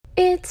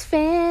It's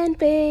Fan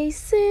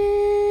Bases.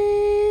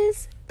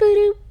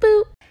 Boo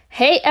boo.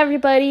 Hey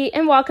everybody,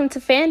 and welcome to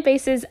Fan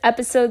Bases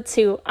episode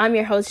 2. I'm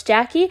your host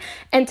Jackie,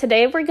 and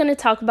today we're going to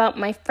talk about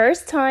my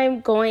first time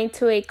going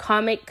to a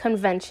comic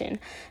convention.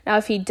 Now,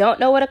 if you don't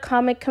know what a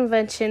comic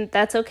convention,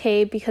 that's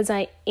okay, because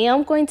I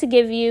am going to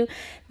give you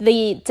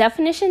the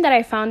definition that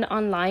I found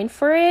online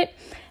for it.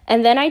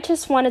 And then I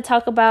just want to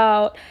talk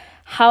about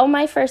how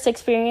my first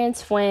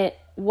experience went,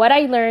 what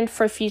I learned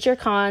for future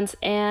cons,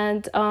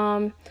 and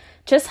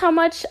just how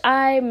much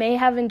I may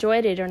have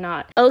enjoyed it or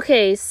not.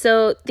 Okay,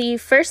 so the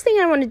first thing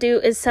I want to do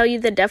is tell you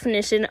the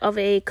definition of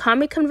a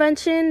comic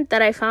convention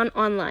that I found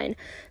online.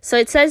 So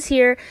it says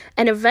here,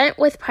 an event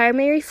with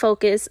primary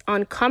focus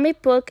on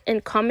comic book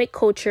and comic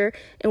culture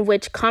in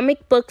which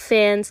comic book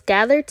fans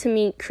gather to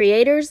meet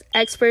creators,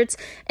 experts,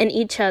 and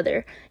each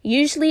other,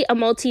 usually a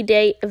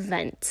multi-day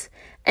event.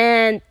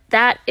 And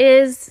that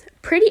is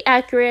pretty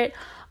accurate,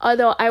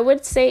 although I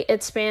would say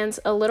it spans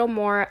a little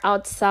more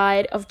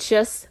outside of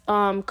just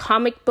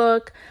comic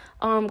book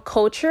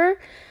culture.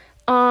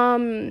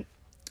 But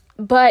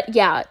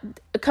yeah,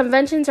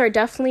 conventions are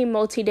definitely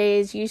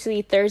multi-days,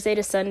 usually Thursday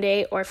to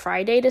Sunday or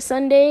Friday to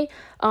Sunday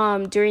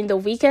during the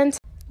weekends.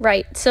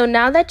 Right, so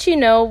now that you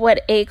know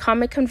what a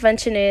comic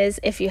convention is,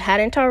 if you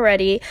hadn't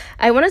already,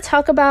 I want to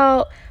talk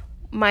about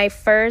my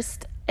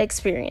first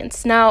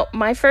experience. Now,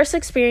 my first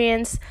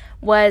experience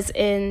was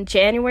in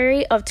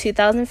January of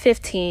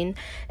 2015,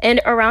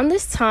 and around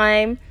this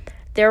time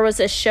there was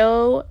a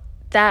show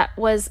that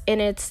was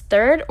in its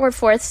 3rd or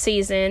 4th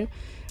season,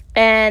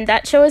 and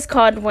that show is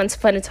called Once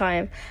Upon a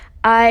Time.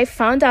 I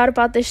found out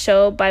about this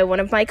show by one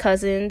of my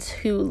cousins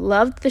who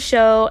loved the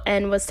show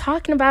and was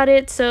talking about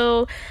it,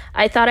 so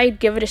I thought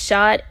I'd give it a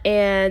shot,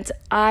 and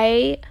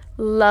I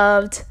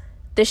loved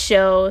the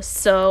show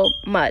so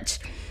much.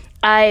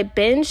 I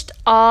binged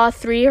all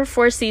 3 or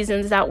 4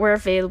 seasons that were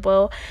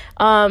available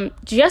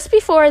just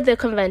before the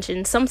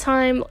convention,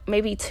 sometime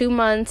maybe 2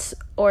 months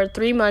or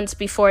 3 months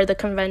before the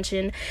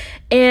convention.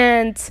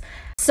 And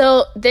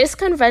so this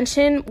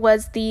convention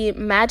was the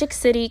Magic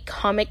City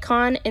Comic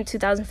Con in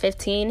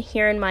 2015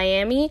 here in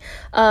Miami.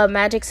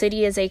 Magic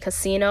City is a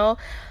casino.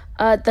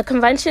 The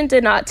convention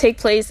did not take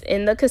place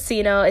in the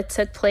casino. It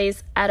took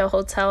place at a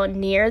hotel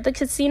near the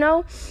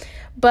casino.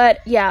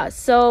 But yeah,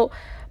 so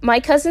my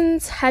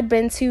cousins had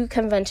been to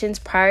conventions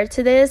prior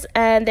to this,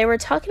 and they were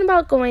talking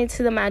about going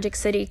to the Magic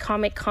City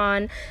Comic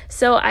Con.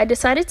 So I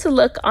decided to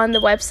look on the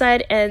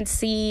website and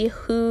see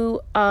who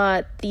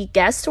the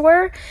guests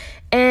were.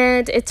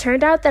 And it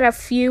turned out that a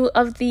few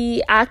of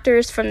the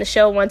actors from the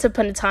show Once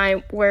Upon a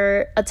Time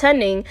were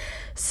attending.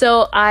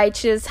 So I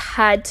just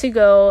had to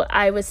go.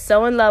 I was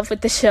so in love with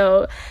the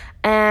show.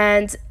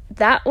 And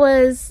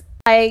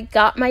I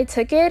got my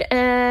ticket,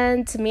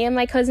 and me and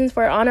my cousins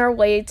were on our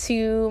way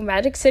to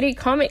Magic City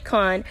Comic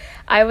Con.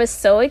 I was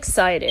so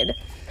excited.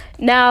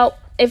 Now,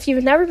 if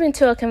you've never been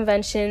to a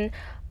convention,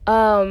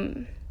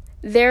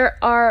 there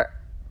are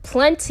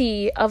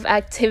plenty of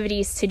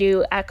activities to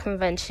do at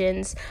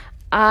conventions.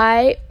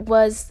 I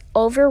was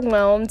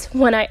overwhelmed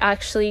when I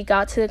actually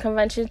got to the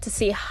convention to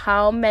see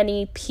how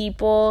many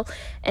people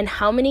and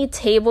how many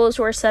tables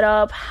were set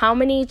up, how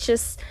many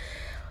just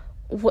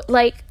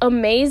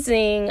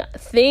amazing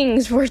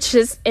things were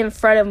just in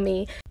front of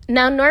me.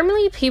 Now,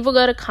 normally people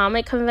go to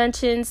comic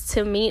conventions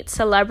to meet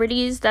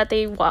celebrities that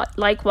they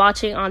like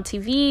watching on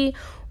TV,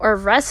 or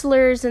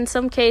wrestlers in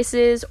some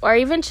cases, or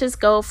even just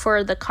go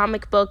for the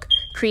comic book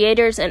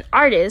creators and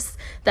artists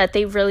that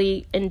they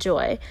really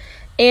enjoy.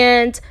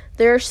 And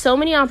there are so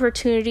many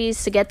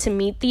opportunities to get to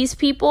meet these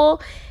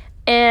people,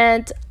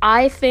 and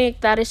I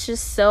think that is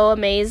just so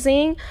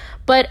amazing.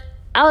 But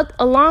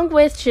along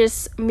with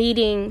just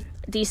meeting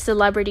these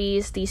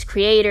celebrities, these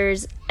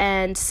creators,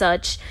 and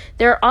such,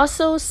 there are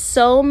also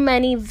so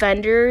many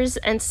vendors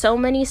and so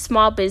many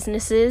small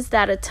businesses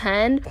that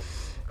attend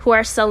who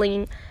are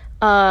selling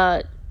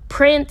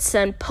prints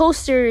and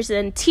posters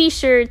and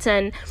t-shirts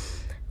and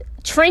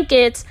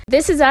trinkets.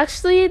 This is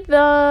actually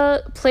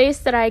the place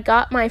that I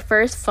got my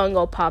first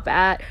Funko Pop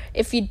at.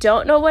 If you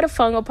don't know what a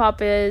Funko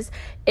Pop is,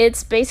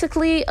 it's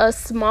basically a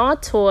small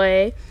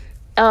toy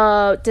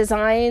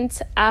designed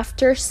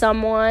after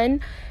someone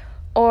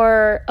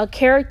or a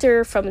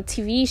character from a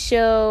TV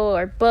show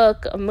or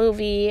book, a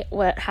movie,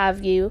 what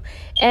have you.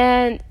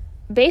 And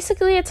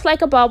basically it's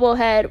like a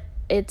bobblehead.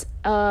 It's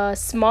a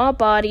small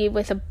body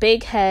with a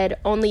big head,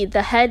 only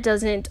the head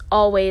doesn't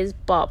always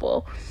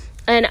bobble.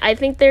 And I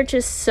think they're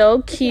just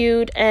so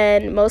cute,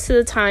 and most of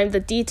the time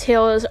the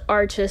details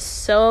are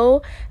just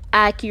so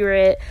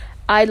accurate.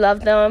 I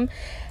love them.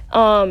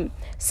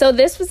 So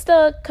this was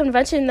the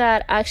convention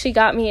that actually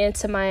got me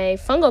into my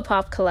Funko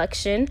Pop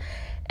collection.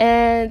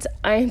 And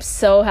I'm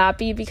so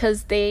happy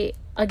because they,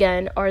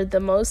 again, are the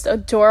most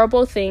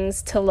adorable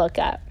things to look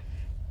at.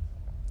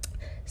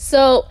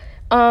 So,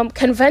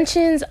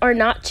 conventions are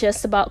not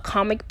just about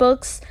comic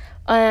books,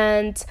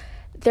 and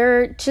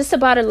they're just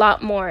about a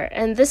lot more.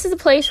 And this is a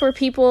place where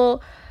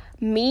people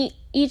meet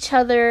each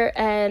other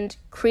and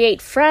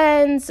create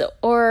friends,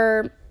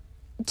 or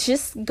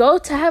just go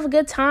to have a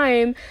good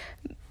time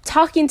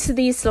talking to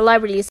these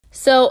celebrities.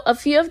 So a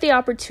few of the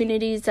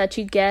opportunities that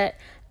you get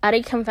at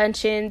a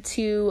convention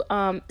to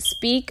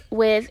speak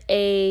with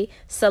a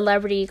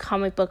celebrity,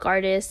 comic book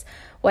artist,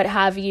 what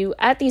have you,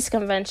 at these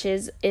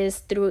conventions is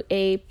through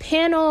a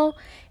panel,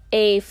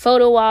 a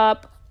photo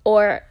op,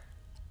 or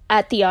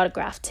at the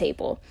autograph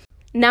table.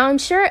 Now, I'm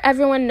sure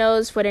everyone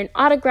knows what an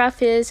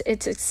autograph is.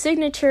 It's a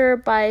signature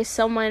by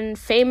someone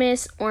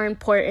famous or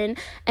important,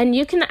 and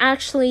you can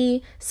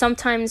actually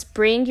sometimes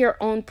bring your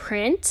own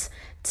print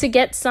to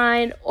get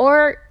signed,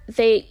 or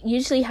they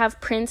usually have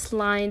prints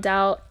lined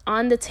out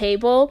on the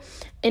table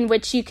in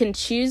which you can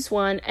choose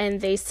one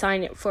and they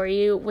sign it for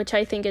you, which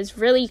I think is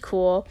really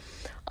cool.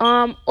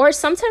 Or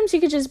sometimes you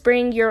could just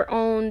bring your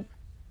own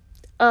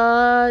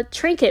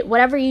trinket,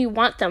 whatever you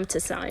want them to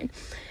sign.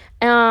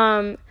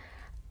 And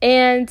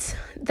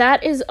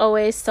that is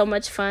always so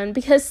much fun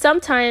because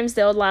sometimes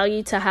they'll allow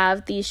you to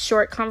have these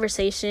short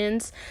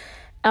conversations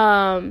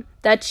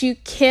that you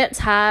can't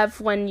have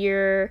when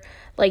you're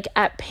like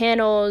at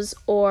panels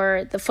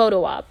or the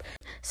photo op.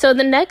 So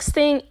the next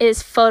thing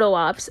is photo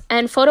ops,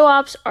 and photo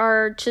ops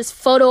are just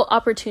photo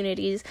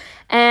opportunities.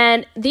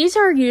 And these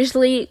are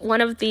usually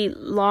one of the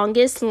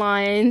longest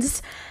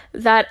lines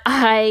that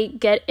I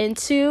get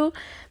into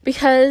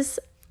because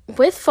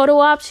with photo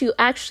ops, you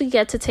actually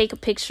get to take a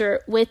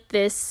picture with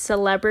this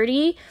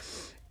celebrity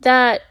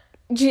that,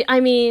 I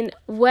mean,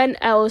 when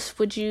else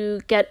would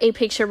you get a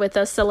picture with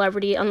a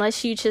celebrity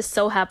unless you just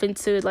so happen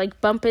to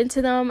like bump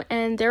into them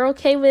and they're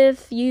okay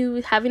with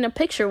you having a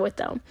picture with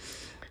them.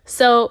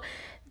 So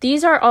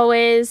these are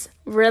always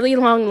really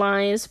long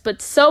lines,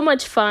 but so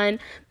much fun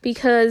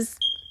because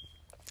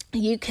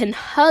you can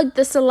hug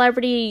the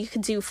celebrity, you can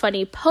do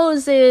funny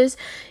poses,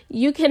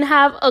 you can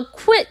have a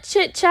quick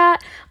chit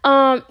chat.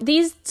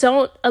 These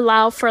don't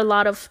allow for a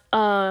lot of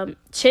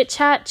chit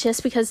chat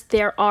just because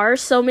there are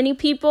so many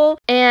people,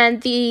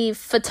 and the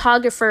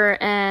photographer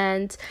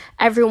and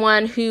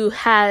everyone who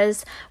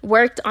has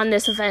worked on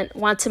this event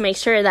want to make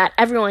sure that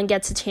everyone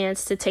gets a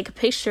chance to take a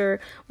picture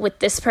with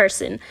this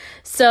person.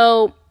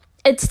 So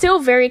it's still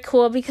very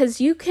cool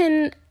because you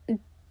can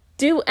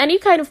do any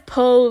kind of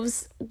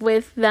pose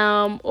with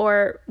them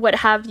or what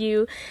have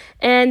you,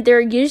 and they're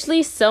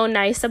usually so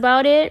nice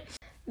about it.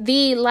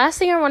 The last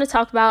thing I want to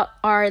talk about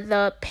are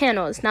the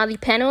panels. Now, the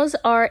panels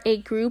are a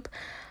group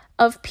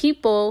of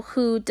people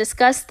who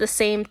discuss the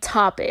same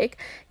topic.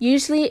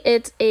 Usually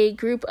it's a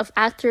group of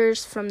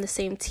actors from the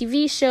same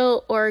TV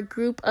show or a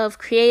group of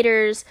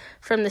creators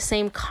from the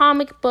same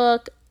comic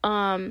book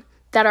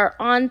that are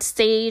on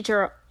stage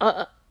or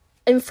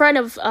in front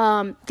of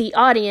the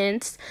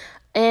audience,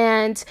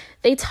 and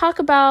they talk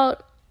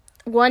about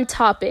one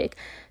topic.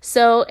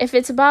 So if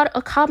it's about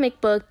a comic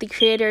book, the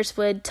creators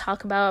would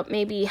talk about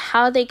maybe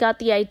how they got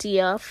the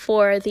idea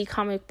for the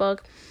comic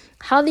book,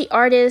 how the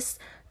artist,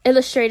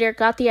 illustrator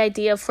got the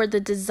idea for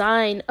the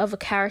design of a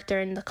character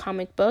in the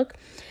comic book.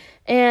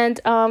 And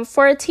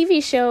for a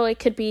TV show, it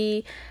could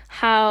be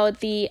how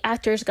the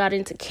actors got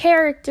into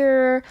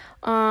character,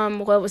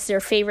 what was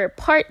their favorite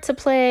part to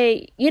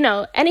play,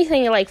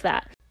 anything like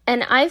that.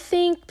 And I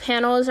think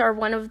panels are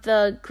one of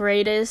the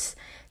greatest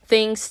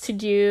things to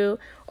do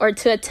or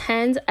to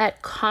attend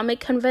at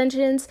comic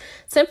conventions,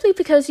 simply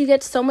because you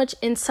get so much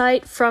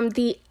insight from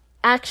the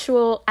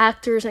actual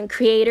actors and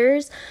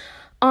creators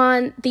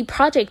on the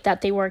project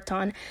that they worked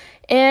on.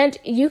 And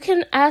you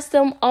can ask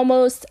them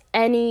almost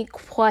any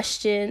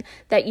question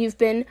that you've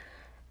been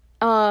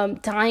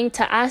dying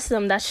to ask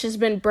them, that's just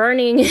been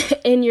burning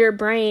in your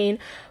brain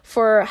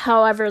for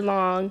however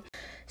long.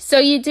 So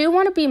you do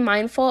want to be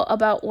mindful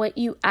about what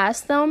you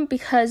ask them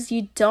because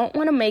you don't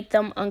want to make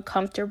them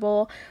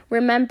uncomfortable.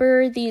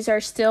 Remember, these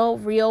are still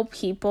real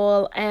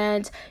people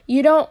and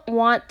you don't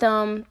want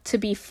them to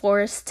be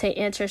forced to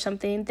answer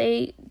something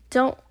they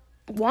don't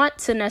want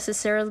to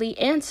necessarily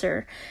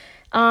answer.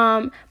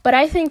 But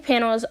I think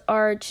panels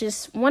are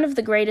just one of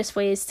the greatest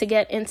ways to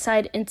get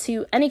insight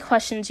into any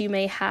questions you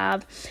may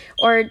have,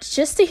 or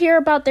just to hear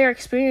about their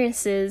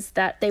experiences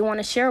that they want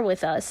to share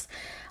with us.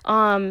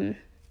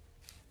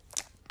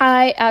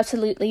 I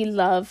absolutely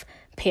love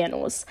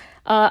panels.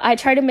 I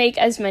try to make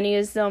as many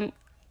of them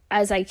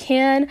as I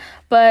can,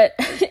 but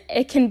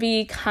it can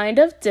be kind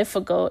of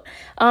difficult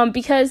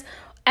because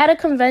at a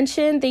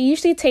convention, they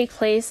usually take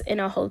place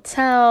in a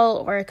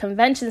hotel or a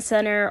convention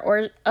center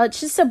or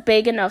just a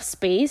big enough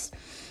space.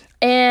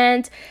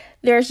 And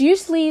there's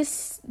usually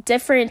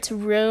different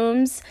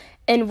rooms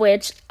in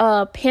which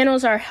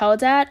panels are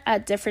held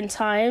at different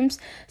times.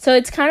 So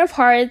it's kind of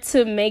hard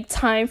to make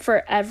time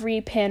for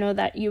every panel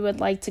that you would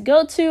like to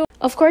go to.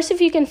 Of course, if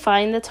you can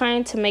find the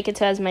time to make it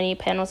to as many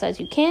panels as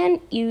you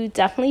can, you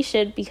definitely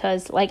should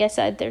because, like I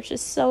said, they're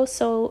just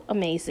so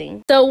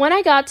amazing. So when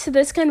I got to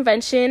this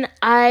convention,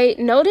 I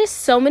noticed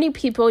so many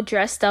people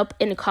dressed up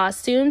in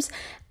costumes,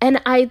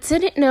 and I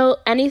didn't know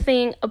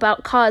anything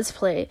about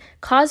cosplay.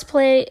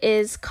 Cosplay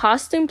is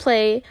costume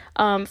play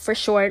for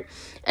short,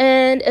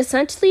 and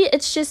essentially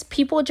it's just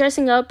people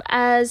dressing up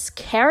as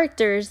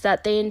characters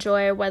that they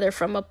enjoy, whether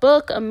from a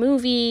book, a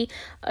movie,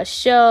 a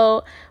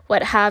show,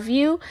 what have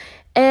you.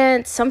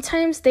 And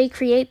sometimes they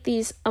create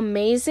these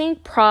amazing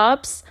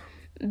props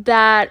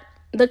that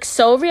look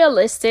so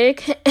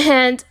realistic.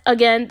 And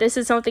again, this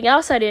is something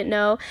else I didn't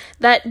know,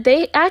 that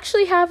they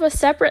actually have a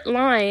separate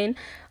line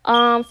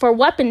for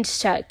weapons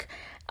check.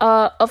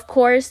 Of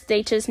course,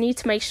 they just need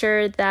to make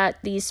sure that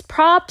these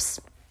props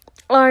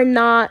are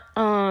not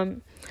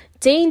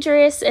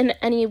dangerous in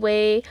any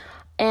way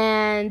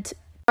and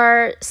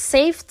are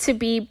safe to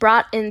be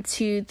brought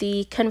into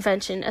the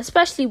convention,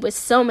 especially with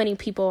so many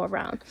people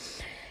around.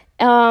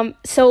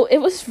 So it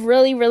was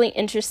really, really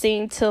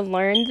interesting to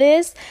learn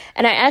this.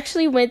 And I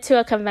actually went to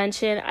a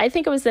convention, I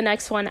think it was the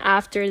next one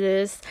after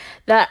this,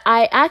 that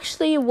I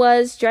actually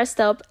was dressed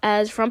up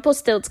as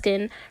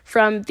Rumpelstiltskin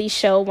from the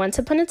show Once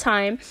Upon a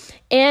Time.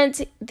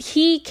 And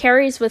he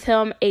carries with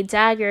him a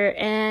dagger.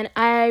 And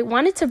I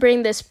wanted to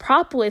bring this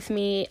prop with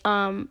me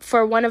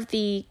for one of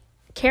the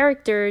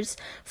characters,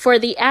 for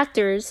the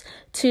actors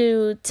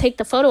to take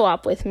the photo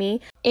op with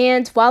me.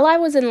 And while I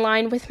was in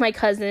line with my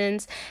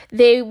cousins,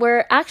 they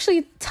were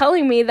actually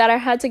telling me that I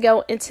had to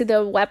go into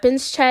the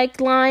weapons check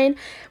line.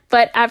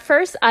 But at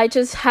first, I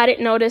just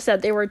hadn't noticed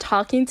that they were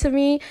talking to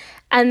me.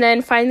 And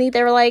then finally,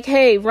 they were like,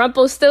 "Hey,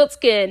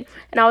 Rumpelstiltskin."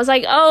 And I was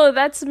like, "Oh,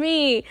 that's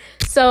me."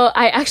 So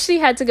I actually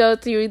had to go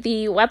through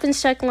the weapons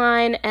check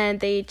line, and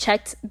they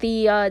checked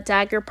the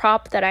dagger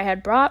prop that I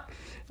had brought,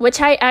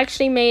 which I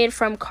actually made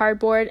from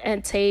cardboard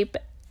and tape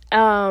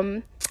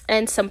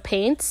and some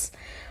paints.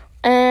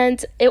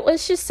 And it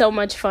was just so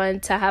much fun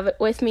to have it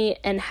with me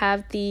and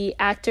have the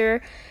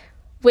actor,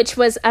 which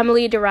was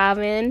Emily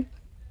DeRavin,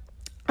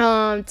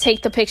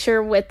 take the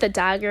picture with the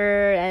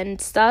dagger and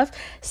stuff.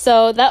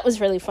 So that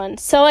was really fun.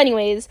 So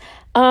anyways,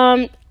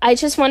 I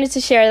just wanted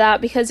to share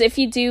that, because if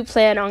you do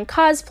plan on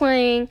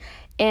cosplaying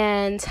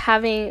and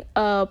having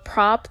a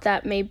prop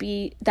that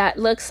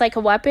looks like a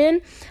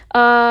weapon,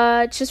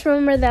 just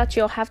remember that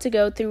you'll have to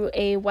go through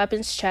a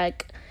weapons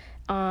check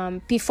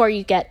before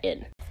you get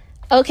in.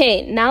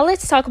 Okay, now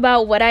let's talk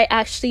about what I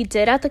actually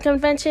did at the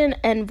convention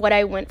and what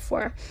I went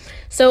for.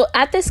 So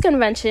at this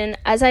convention,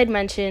 as I'd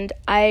mentioned,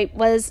 I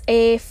was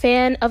a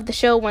fan of the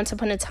show Once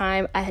Upon a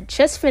Time. I had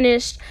just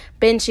finished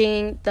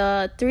binging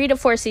the 3 to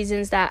 4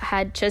 seasons that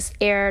had just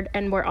aired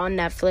and were on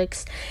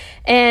Netflix.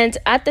 And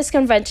at this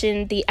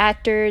convention, the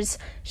actors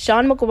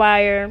Sean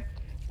McGuire,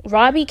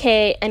 Robbie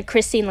Kay, and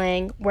Christy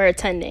Lang were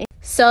attending.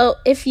 So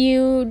if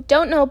you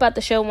don't know about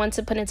the show Once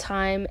Upon a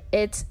Time,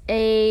 it's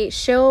a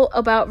show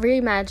about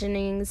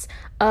reimaginings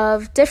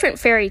of different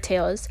fairy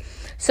tales.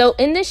 So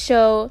in this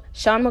show,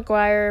 Sean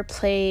McGuire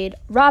played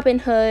Robin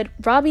Hood,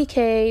 Robbie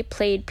Kay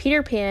played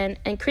Peter Pan,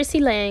 and Christy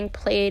Lang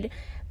played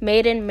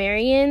Maiden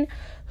Marian,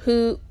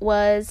 who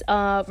was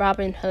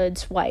Robin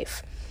Hood's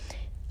wife.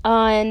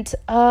 And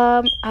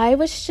I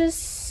was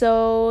just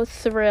so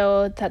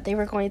thrilled that they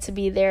were going to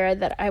be there,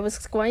 that I was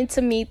going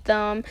to meet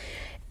them,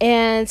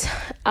 and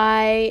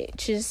I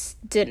just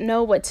didn't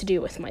know what to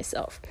do with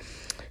myself.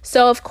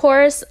 So, of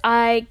course,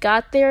 I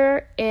got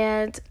there,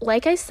 and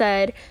like I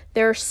said,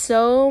 there are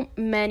so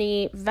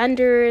many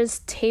vendors,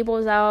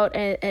 tables out,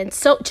 and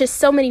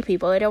so many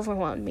people. It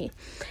overwhelmed me.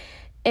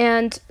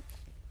 And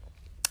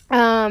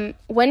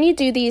when you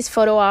do these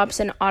photo ops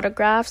and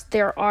autographs,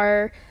 there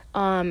are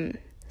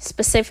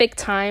specific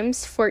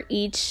times for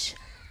each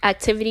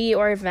activity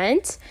or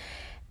event.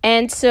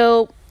 And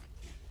so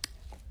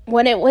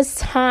when it was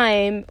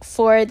time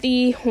for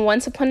the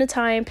Once Upon a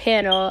Time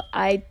panel,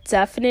 I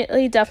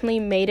definitely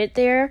made it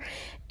there.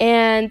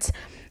 And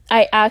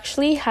I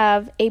actually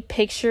have a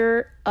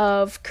picture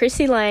of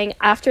Chrissy Lang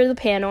after the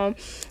panel.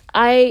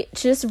 I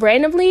just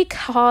randomly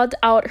called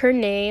out her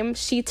name.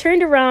 She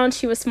turned around,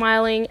 she was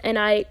smiling, and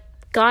I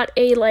got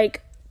a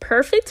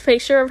perfect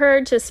picture of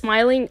her just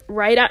smiling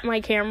right at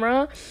my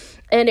camera.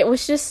 And it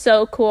was just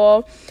so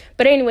cool.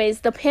 But anyways,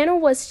 the panel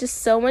was just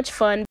so much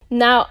fun.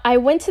 Now, I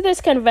went to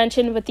this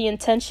convention with the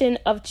intention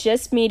of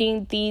just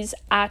meeting these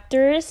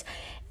actors,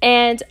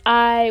 and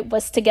I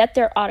was to get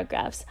their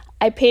autographs.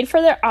 I paid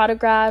for their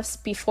autographs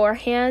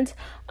beforehand.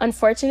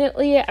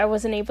 Unfortunately, I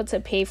wasn't able to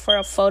pay for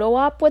a photo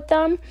op with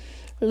them.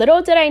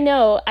 Little did I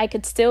know I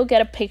could still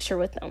get a picture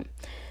with them.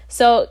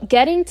 So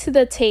getting to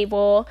the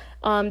table,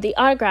 the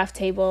autograph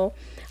table,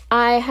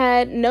 I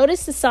had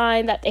noticed the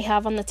sign that they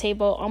have on the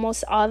table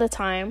almost all the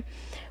time,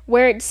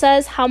 where it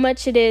says how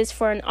much it is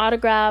for an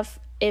autograph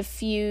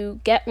if you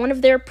get one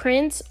of their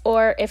prints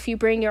or if you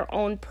bring your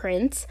own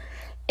prints.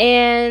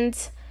 And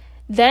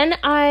then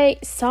I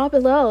saw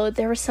below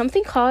there was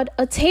something called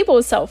a table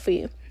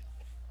selfie.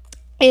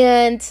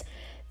 And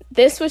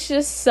this was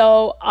just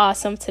so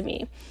awesome to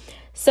me.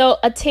 So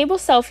a table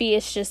selfie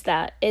is just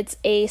that. It's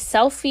a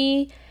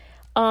selfie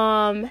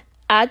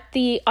at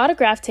the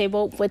autograph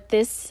table with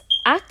this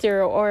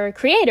actor or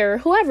creator,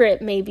 whoever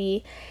it may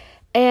be,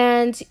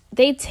 and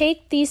they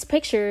take these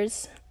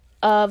pictures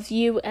of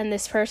you and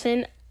this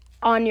person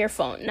on your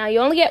phone. Now, you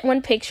only get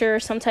one picture.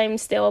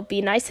 Sometimes they'll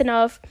be nice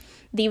enough,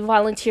 the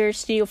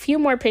volunteers, to do a few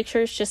more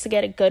pictures just to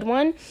get a good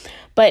one.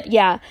 But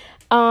yeah,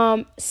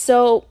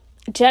 so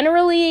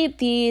generally,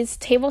 these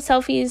table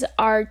selfies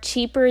are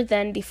cheaper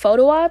than the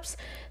photo ops.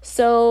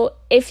 So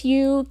if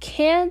you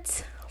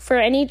can't, for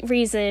any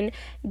reason,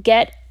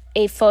 get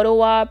a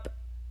photo op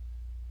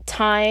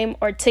time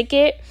or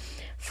ticket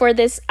for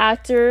this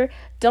actor,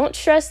 don't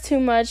stress too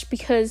much,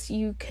 because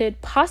you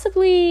could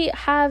possibly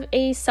have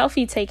a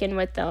selfie taken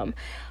with them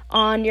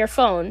on your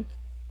phone.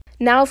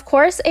 Now, of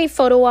course, a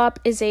photo op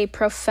is a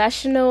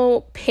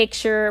professional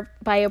picture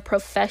by a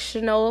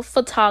professional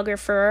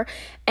photographer,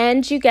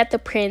 and you get the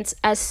prints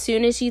as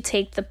soon as you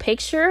take the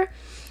picture.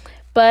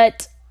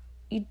 But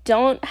you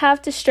don't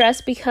have to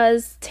stress,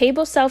 because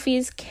table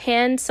selfies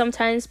can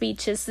sometimes be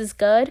just as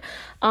good,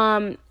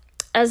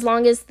 as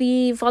long as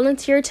the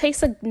volunteer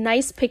takes a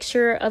nice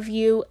picture of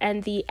you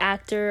and the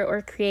actor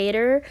or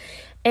creator.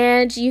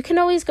 And you can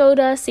always go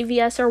to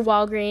CVS or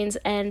Walgreens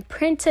and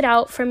print it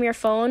out from your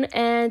phone,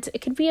 and it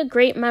could be a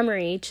great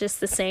memory just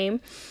the same.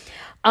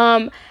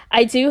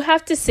 I do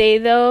have to say,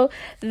 though,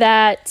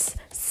 that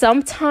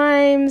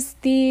sometimes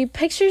the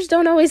pictures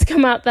don't always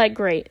come out that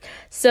great.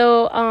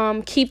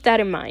 So keep that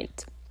in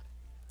mind.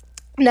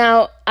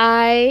 Now,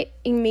 I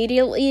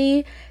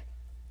immediately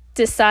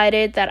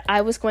decided that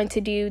I was going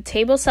to do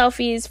table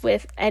selfies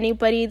with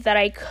anybody that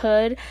I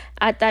could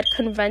at that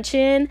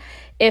convention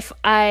if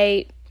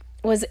I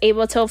was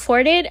able to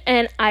afford it,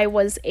 and I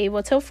was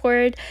able to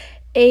afford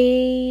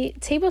a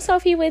table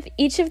selfie with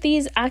each of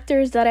these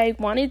actors that I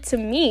wanted to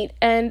meet,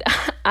 and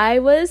I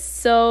was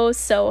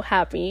so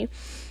happy.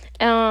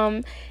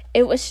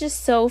 It was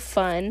just so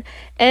fun,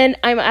 and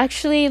I'm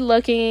actually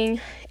looking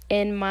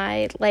in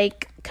my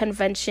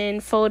convention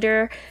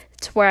folder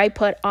to where I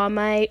put all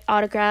my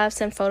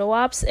autographs and photo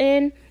ops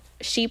in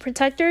sheet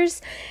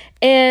protectors,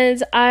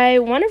 and I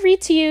want to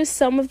read to you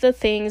some of the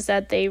things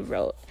that they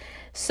wrote.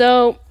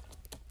 So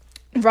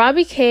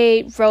Robbie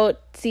K wrote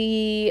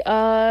the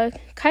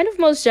kind of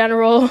most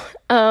general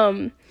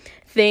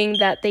thing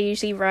that they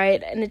usually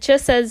write, and it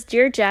just says,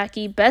 "Dear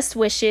Jackie, best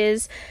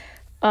wishes,"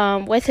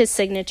 with his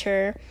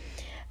signature.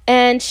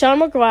 And Sean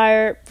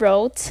McGuire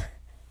wrote,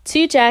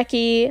 "To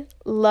Jackie,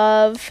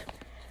 love,"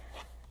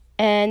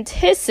 and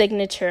his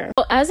signature.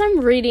 So as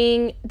I'm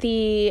reading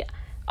the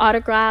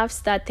autographs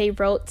that they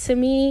wrote to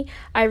me,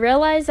 I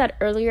realized that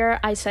earlier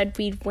I said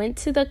we went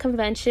to the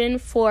convention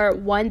for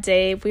 1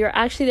 day. We were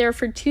actually there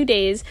for 2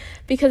 days,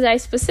 because I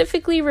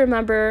specifically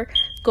remember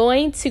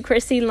going to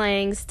Christy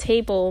Lang's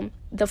table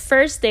the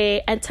first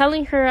day and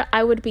telling her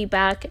I would be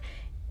back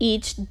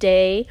each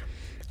day,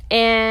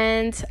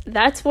 and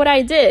that's what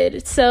I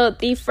did. So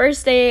the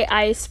first day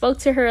I spoke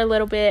to her a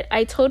little bit.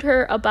 I told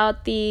her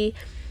about the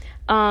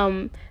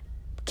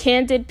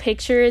candid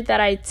picture that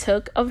I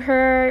took of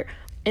her,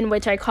 in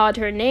which I called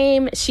her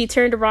name. She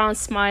turned around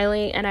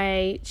smiling,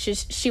 and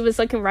she was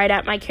looking right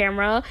at my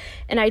camera,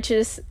 and I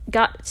just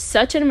got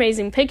such an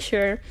amazing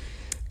picture,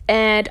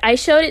 and I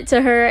showed it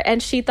to her,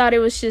 and she thought it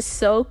was just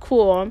so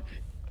cool.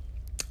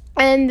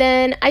 And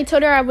then I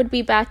told her I would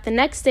be back the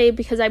next day,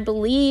 because I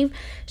believe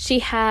she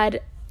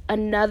had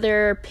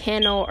another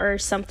panel or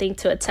something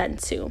to attend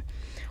to,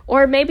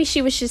 or maybe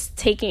she was just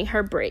taking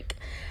her break.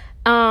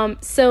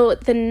 So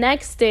the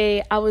next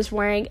day I was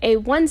wearing a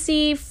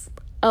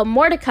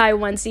Mordecai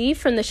onesie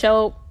from the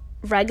show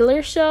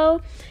Regular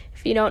Show.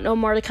 If you don't know,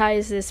 Mordecai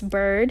is this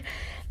bird,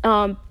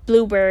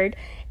 bluebird.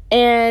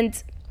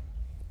 And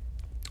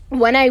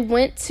when I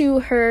went to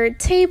her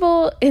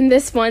table in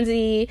this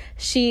onesie,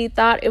 she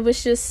thought it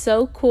was just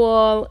so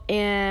cool,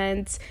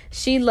 and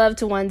she loved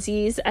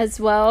onesies as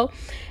well.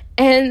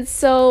 And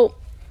so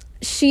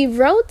she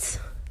wrote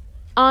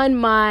on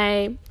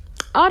my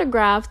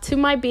autograph to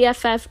my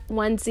BFF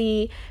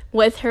onesie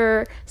with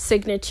her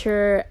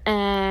signature,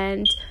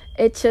 and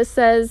it just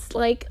says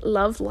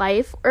love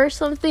life or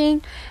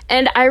something.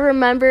 And I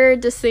remember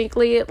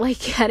distinctly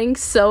getting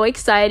so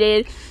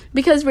excited,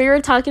 because we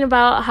were talking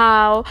about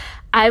how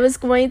I was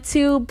going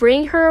to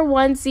bring her a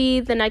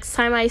onesie the next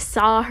time I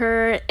saw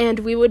her, and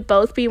we would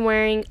both be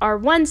wearing our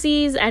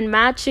onesies and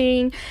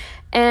matching.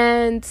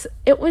 And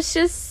it was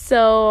just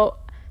so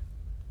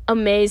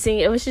amazing.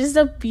 It was just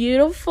a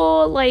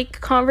beautiful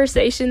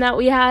conversation that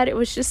we had. It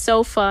was just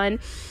so fun.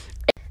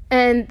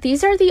 And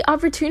these are the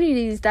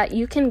opportunities that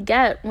you can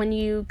get when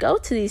you go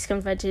to these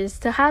conventions,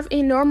 to have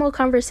a normal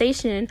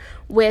conversation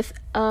with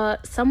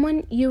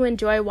someone you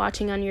enjoy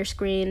watching on your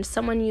screen,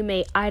 someone you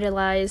may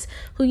idolize,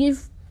 who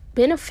you've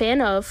been a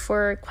fan of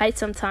for quite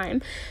some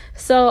time.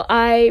 So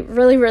I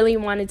really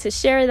wanted to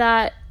share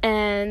that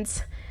and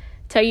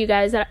tell you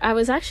guys that I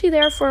was actually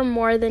there for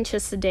more than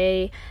just a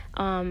day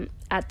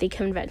at the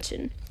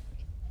convention.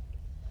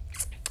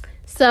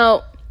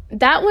 So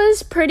that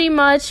was pretty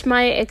much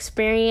my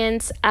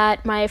experience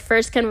at my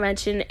first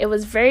convention. It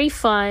was very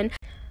fun.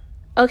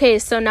 Okay,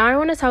 so now I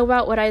want to talk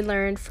about what I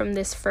learned from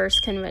this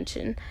first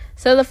convention.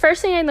 So the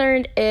first thing I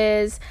learned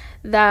is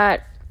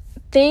that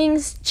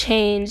things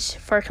change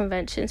for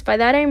conventions. By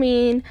that I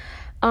mean,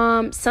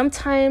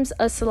 sometimes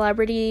a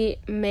celebrity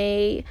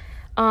may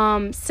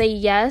say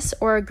yes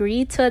or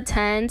agree to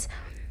attend,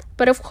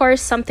 but of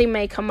course something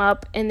may come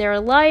up in their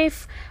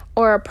life,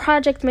 or a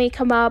project may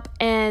come up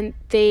and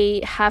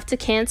they have to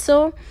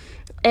cancel.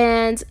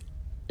 And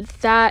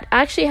that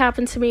actually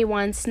happened to me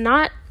once,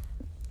 not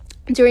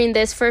during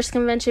this first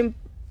convention,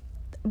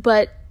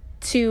 but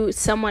to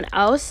someone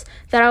else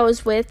that I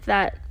was with,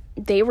 that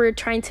they were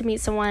trying to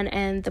meet someone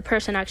and the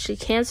person actually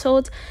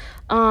canceled.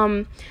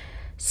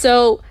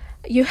 So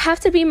you have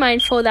to be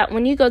mindful that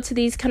when you go to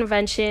these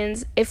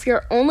conventions, if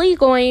you're only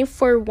going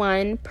for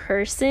one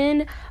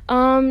person,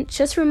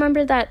 just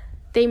remember that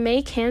they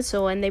may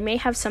cancel and they may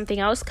have something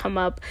else come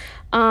up.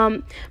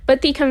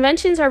 But the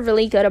conventions are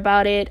really good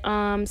about it.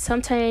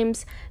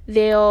 Sometimes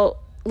they'll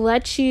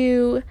let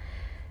you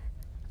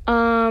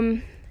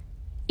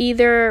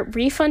either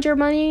refund your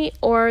money,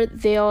 or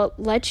they'll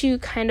let you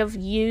kind of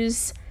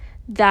use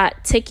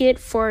that ticket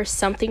for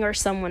something or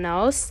someone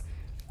else.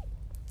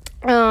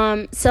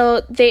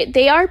 So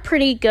they are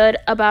pretty good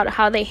about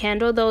how they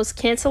handle those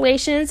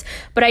cancellations,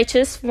 but I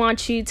just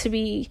want you to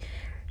be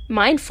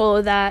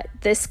mindful that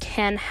this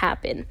can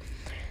happen.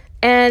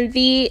 And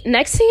the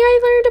next thing I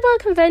learned about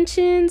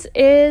conventions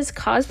is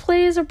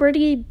cosplay is a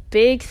pretty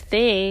big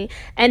thing,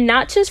 and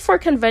not just for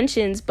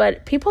conventions,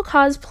 but people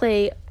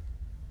cosplay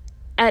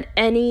at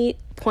any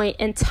point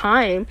in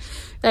time.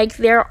 Like,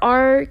 there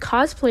are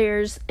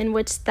cosplayers in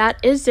which that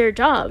is their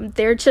job.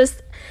 They're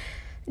just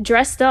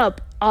dressed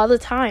up all the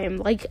time,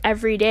 like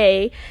every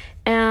day.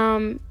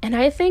 And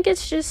I think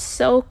it's just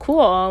so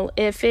cool.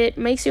 If it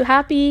makes you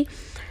happy,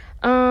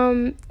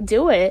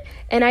 do it.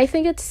 And I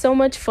think it's so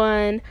much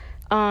fun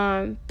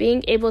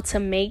being able to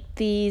make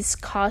these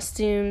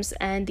costumes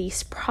and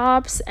these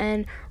props,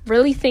 and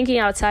really thinking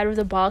outside of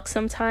the box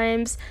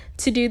sometimes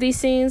to do these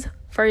things.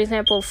 For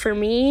example, for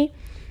me,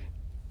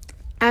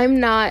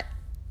 I'm not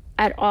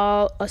at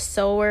all a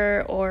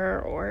sewer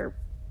or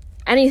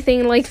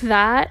anything like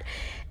that.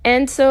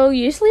 And so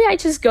usually I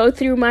just go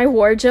through my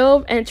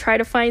wardrobe and try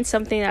to find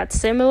something that's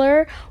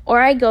similar, or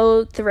I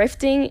go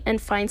thrifting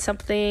and find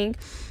something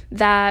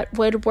that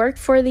would work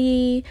for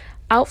the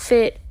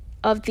outfit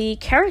of the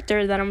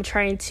character that I'm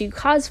trying to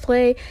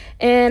cosplay.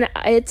 And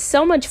it's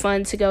so much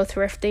fun to go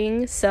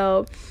thrifting.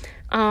 So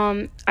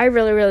I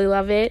really, really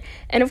love it.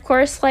 And of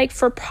course, like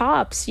for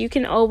props, you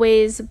can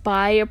always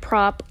buy a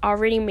prop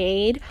already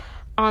made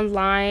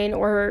online,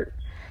 or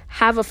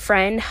have a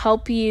friend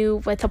help you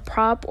with a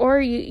prop, or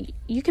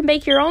you can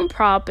make your own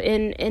prop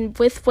in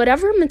with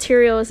whatever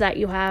materials that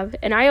you have.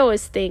 And I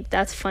always think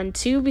that's fun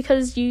too,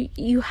 because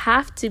you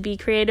have to be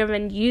creative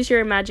and use your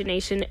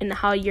imagination in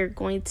how you're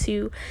going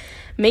to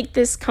make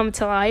this come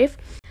to life.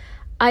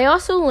 I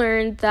also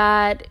learned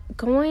that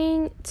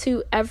going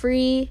to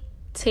every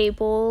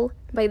table,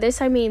 by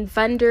this I mean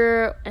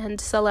vendor and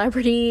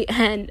celebrity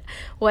and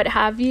what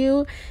have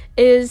you,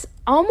 is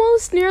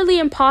almost nearly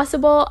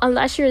impossible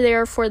unless you're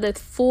there for the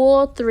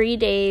full 3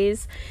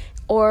 days,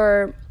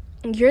 or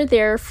you're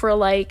there for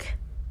like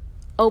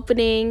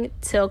opening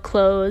till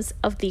close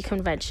of the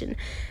convention.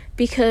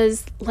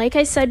 Because like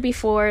I said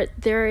before,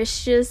 there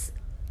is just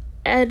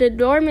an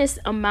enormous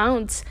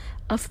amount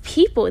of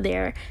people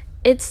there.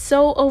 It's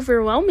so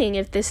overwhelming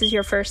if this is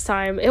your first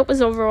time. It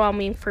was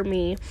overwhelming for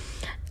me.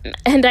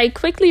 And I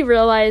quickly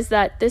realized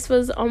that this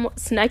was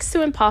almost next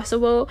to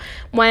impossible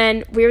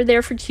when we were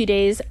there for 2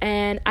 days,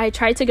 and I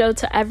tried to go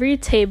to every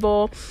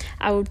table.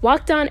 I would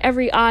walk down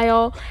every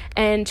aisle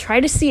and try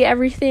to see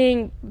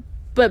everything,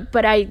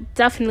 but I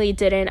definitely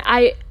didn't.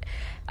 I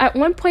at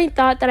one point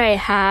thought that I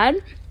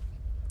had,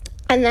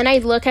 and then I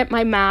look at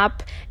my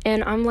map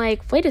and I'm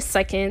like, wait a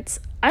second,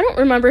 I don't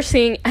remember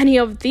seeing any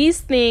of these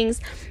things.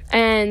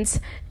 And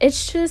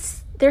it's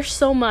just, there's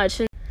so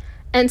much.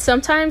 And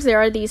sometimes there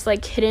are these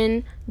like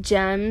hidden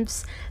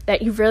gems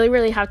that you really,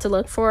 really have to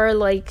look for,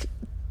 like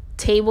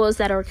tables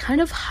that are kind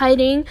of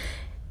hiding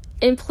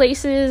in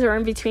places or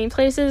in between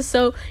places.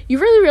 So you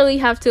really, really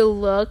have to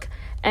look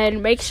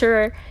and make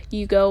sure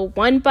you go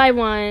one by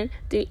one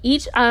through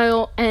each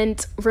aisle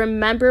and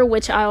remember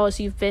which aisles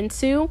you've been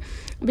to.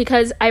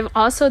 Because I've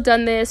also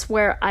done this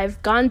where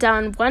I've gone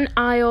down one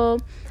aisle,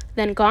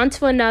 then gone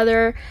to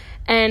another,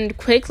 and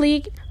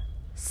quickly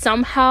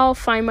somehow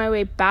find my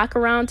way back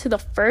around to the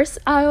first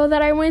aisle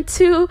that I went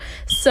to.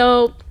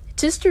 So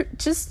just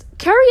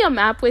carry a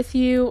map with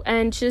you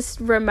and just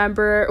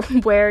remember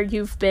where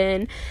you've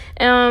been.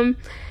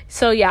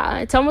 So yeah,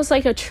 it's almost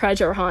like a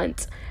treasure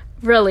hunt,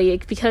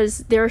 really, because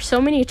there are so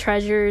many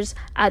treasures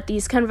at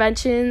these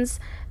conventions.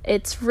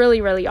 It's really,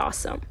 really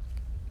awesome.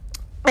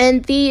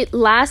 And the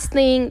last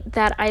thing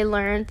that I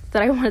learned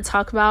that I want to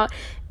talk about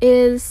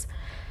is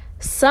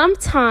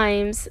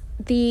sometimes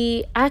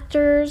the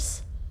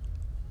actors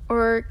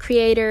or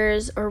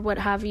creators or what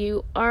have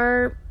you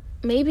are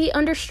maybe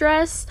under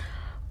stress,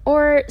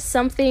 or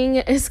something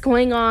is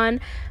going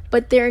on,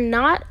 but they're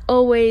not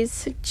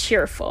always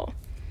cheerful.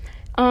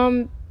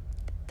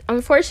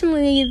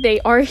 Unfortunately,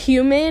 they are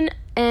human,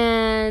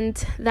 and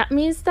that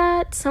means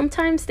that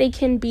sometimes they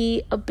can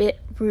be a bit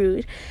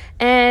rude.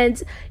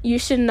 And you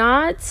should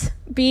not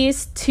be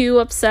too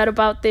upset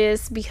about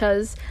this,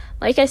 because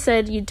like I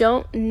said, you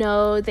don't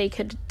know, they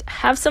could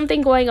have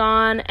something going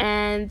on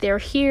and they're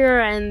here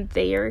and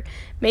they're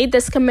made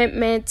this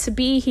commitment to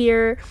be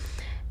here,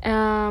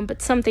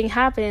 but something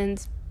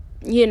happens,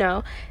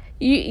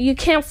 you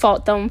can't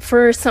fault them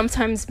for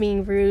sometimes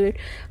being rude.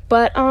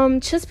 But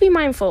just be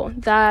mindful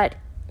that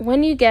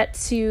when you get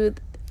to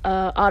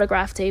a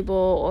autograph table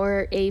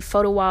or a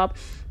photo op,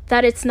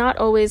 that it's not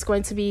always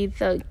going to be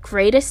the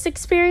greatest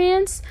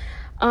experience,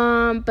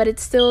 but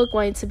it's still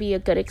going to be a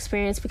good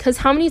experience, because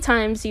how many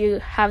times you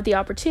have the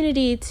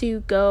opportunity to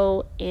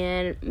go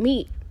and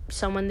meet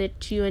someone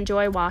that you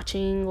enjoy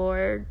watching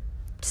or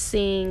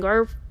seeing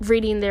or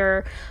reading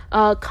their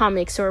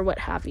comics or what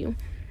have you.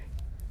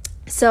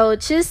 So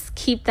just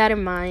keep that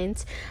in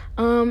mind.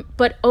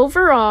 But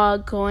overall,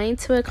 going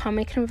to a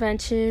comic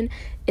convention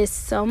is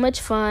so much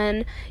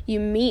fun. You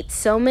meet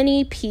so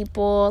many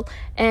people,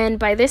 and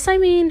by this I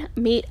mean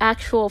meet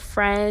actual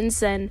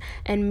friends and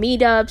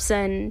meetups,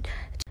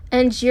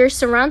 and you're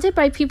surrounded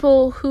by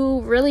people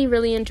who really,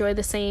 really enjoy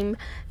the same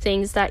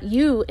things that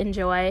you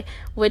enjoy,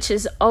 which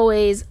is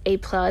always a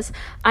plus.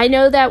 I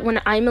know that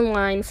when I'm in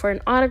line for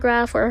an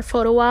autograph or a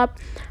photo op,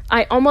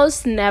 I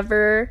almost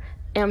never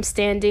am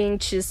standing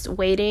just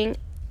waiting.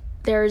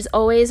 There's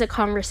always a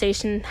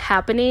conversation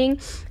happening,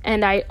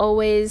 and I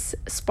always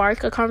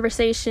spark a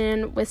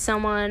conversation with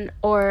someone,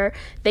 or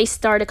they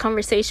start a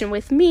conversation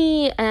with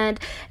me, and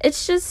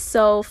it's just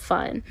so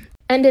fun.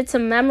 And it's a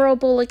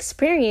memorable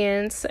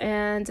experience,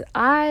 and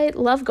I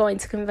love going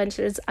to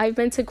conventions. I've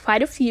been to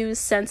quite a few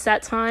since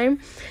that time,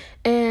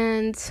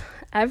 and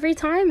every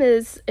time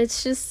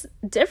it's just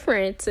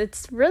different.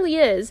 It really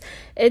is.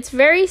 It's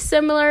very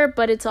similar,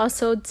 but it's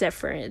also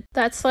different.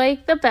 That's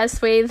like the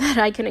best way that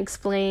I can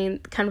explain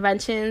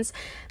conventions.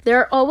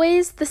 They're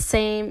always the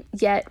same,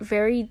 yet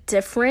very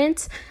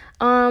different.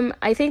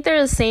 I think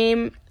they're the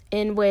same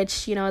in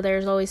which,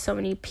 there's always so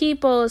many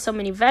people, so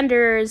many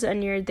vendors,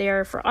 and you're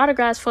there for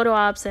autographs, photo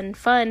ops, and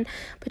fun,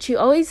 but you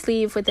always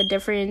leave with a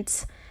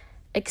different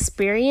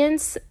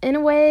experience in a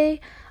way.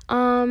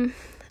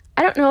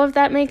 I don't know if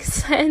that makes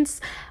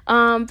sense,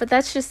 but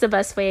that's just the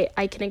best way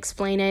I can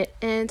explain it.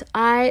 And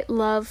I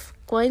love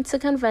going to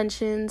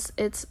conventions.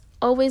 It's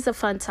always a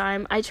fun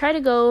time. I try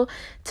to go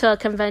to a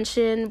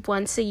convention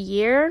once a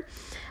year.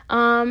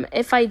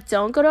 If I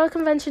don't go to a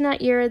convention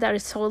that year, that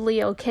is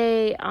totally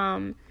okay.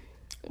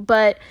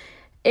 But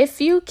if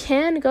you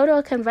can go to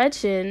a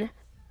convention,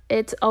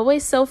 it's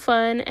always so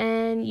fun,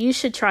 and you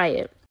should try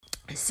it.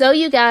 So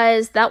you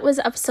guys, that was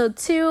episode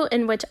 2,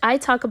 in which I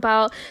talk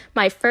about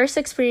my first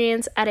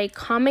experience at a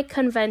comic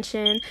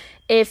convention.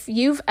 If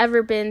you've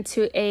ever been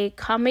to a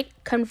comic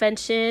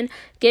convention,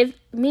 give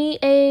me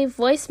a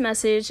voice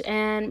message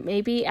and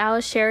maybe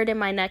I'll share it in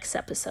my next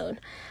episode.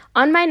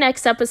 On my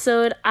next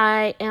episode,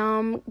 I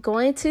am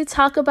going to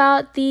talk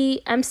about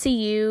the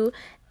MCU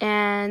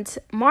and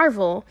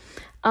Marvel.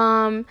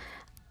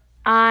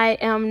 I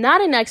am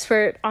not an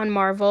expert on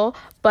Marvel,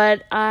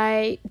 but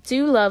I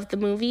do love the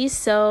movies,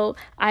 so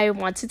I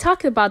want to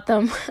talk about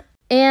them.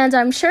 And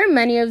I'm sure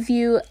many of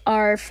you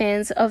are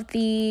fans of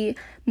the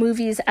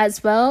movies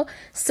as well.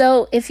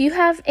 So if you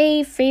have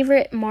a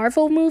favorite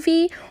Marvel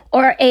movie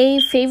or a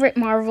favorite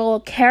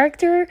Marvel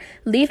character,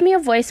 leave me a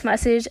voice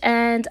message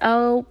and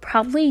I'll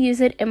probably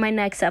use it in my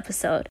next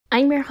episode.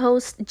 I'm your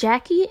host,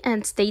 Jackie,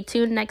 and stay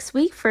tuned next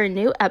week for a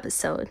new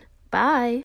episode. Bye.